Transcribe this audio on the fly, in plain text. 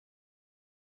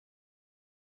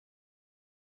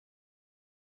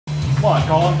Come on,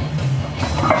 Colin.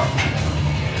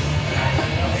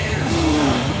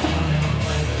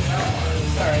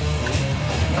 Sorry.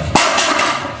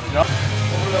 Yep.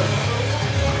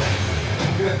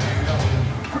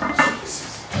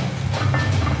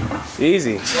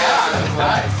 Easy. Yeah,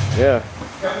 nice. Yeah.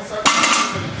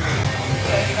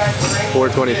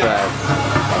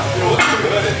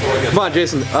 425. Come on,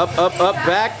 Jason. Up, up, up,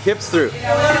 back, hips through.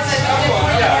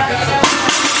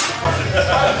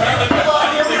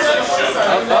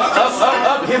 Up,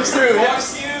 Up, hips through,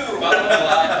 hips.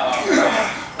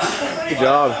 Good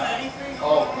job.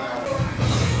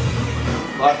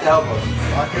 Lock the elbows.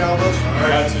 Lock your elbows.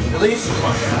 Alright. Release.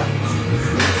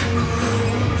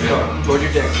 Go. Toward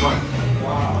your dick. Come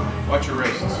on. Watch your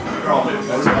wrists.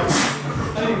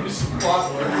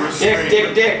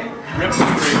 Dick. Rip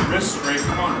straight, wrist straight.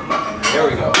 Come on. There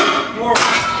we go.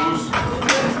 Loose.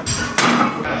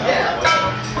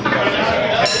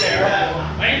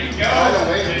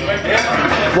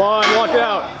 Come on, walk it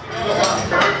out.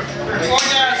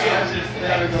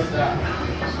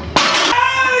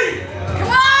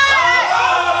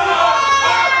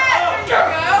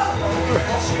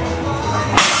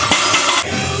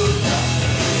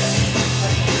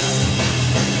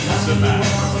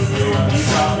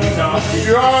 Keep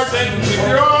your arch, keep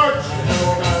your arch.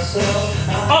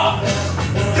 Up.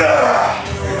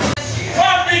 Come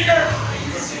on, Beaker.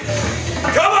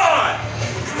 Come on.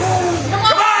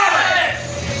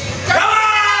 Come on.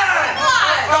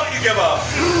 Don't you give up.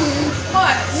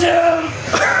 What? There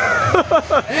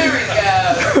we go.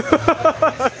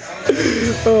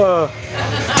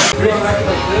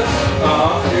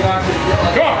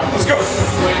 Come on, let's go.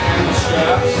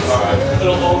 Alright.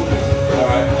 Little open.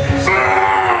 Alright.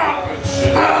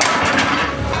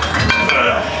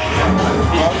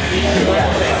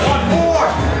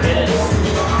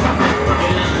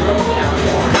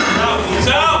 He's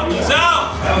out! He's out!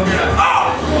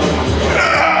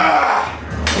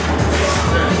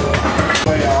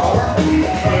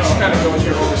 Just kind of go with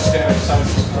your overstanding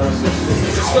sizes first.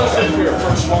 Especially for your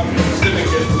first one, it's going to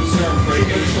get looser and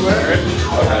breaking. Alright?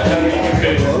 Okay, then you can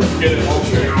get it all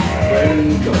straight.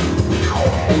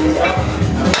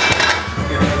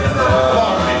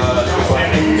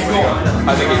 I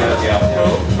think he does, yeah.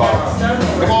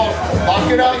 Come on,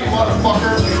 lock it out, you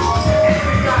motherfucker.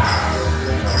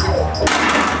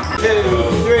 2,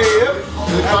 3, yep.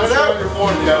 Cut it out.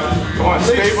 Come on,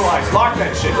 stabilize. Lock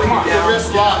that shit. Come on. Your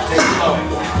wrist locked. Take it low.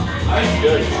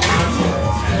 Good.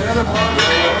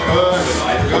 Good.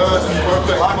 Good.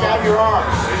 Perfect. Lock out your arms.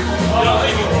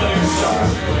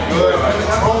 Good.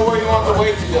 Roll where you want the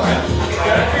weight to go.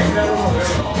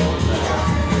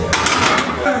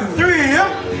 3,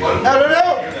 yep. Out it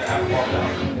out.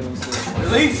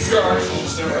 Release.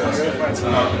 Let's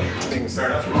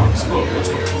go.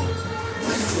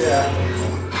 Yeah.